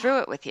talk through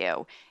it with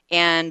you,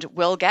 and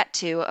we'll get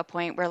to a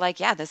point where like,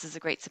 yeah, this is a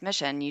great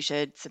submission. You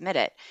should submit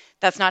it.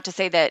 That's not to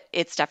say that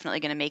it's definitely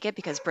going to make it,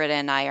 because Britta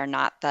and I are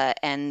not the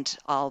end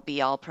all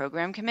be all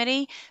program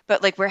committee,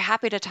 but like, we're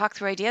happy to talk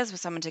through ideas with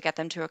someone to get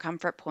them to a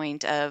comfort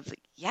point of,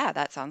 yeah,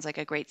 that sounds like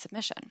a great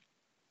submission.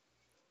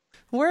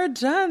 We're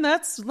done.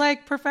 That's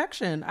like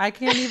perfection. I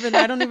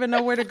don't even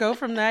know where to go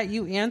from that.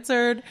 You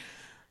answered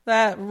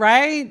that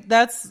right.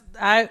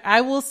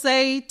 I will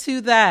say to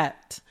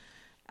that,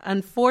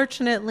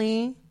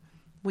 unfortunately,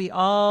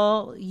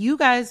 you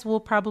guys will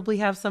probably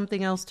have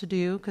something else to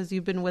do because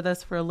you've been with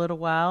us for a little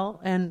while,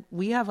 and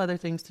we have other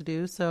things to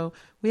do. So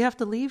we have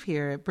to leave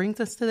here. It brings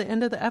us to the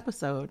end of the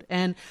episode.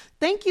 And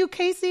thank you,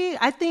 Kacy.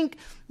 I think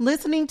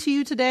listening to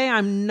you today,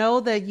 I know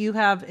that you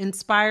have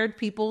inspired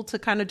people to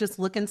kind of just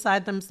look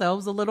inside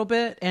themselves a little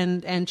bit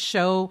and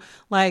show,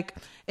 like,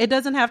 it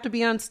doesn't have to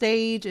be on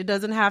stage. It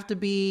doesn't have to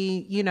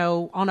be,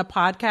 on a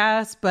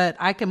podcast, but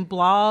I can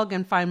blog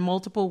and find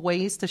multiple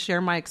ways to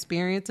share my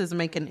experiences and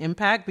make an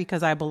impact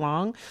because I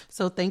belong.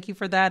 So thank you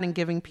for that and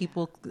giving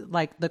people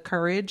like the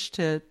courage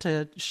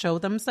to show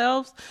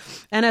themselves.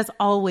 And as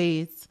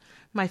always,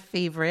 my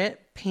favorite,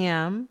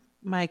 Pam,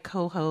 my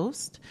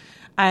co-host.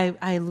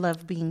 I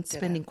love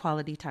spending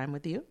quality time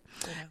with you.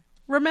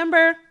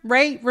 remember,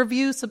 rate,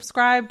 review,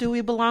 subscribe. Do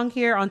We Belong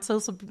Here on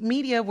social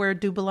media? Where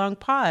Do Belong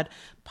Pod.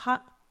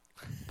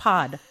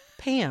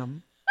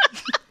 Pam.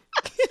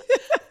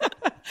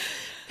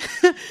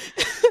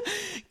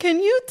 Can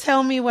you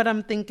tell me what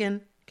I'm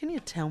thinking? Can you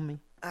tell me?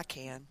 I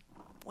can.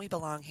 We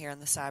belong here in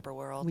the cyber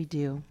world. We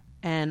do.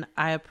 And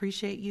I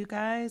appreciate you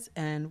guys,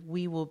 and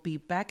we will be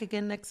back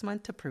again next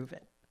month to prove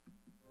it.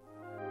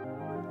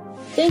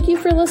 Thank you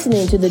for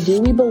listening to the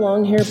Do We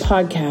Belong Here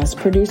podcast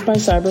produced by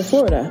Cyber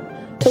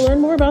Florida. To learn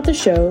more about the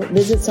show,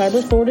 visit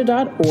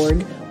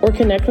cyberflorida.org or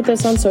connect with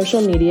us on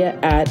social media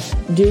at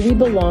Do We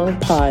Belong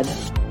Pod.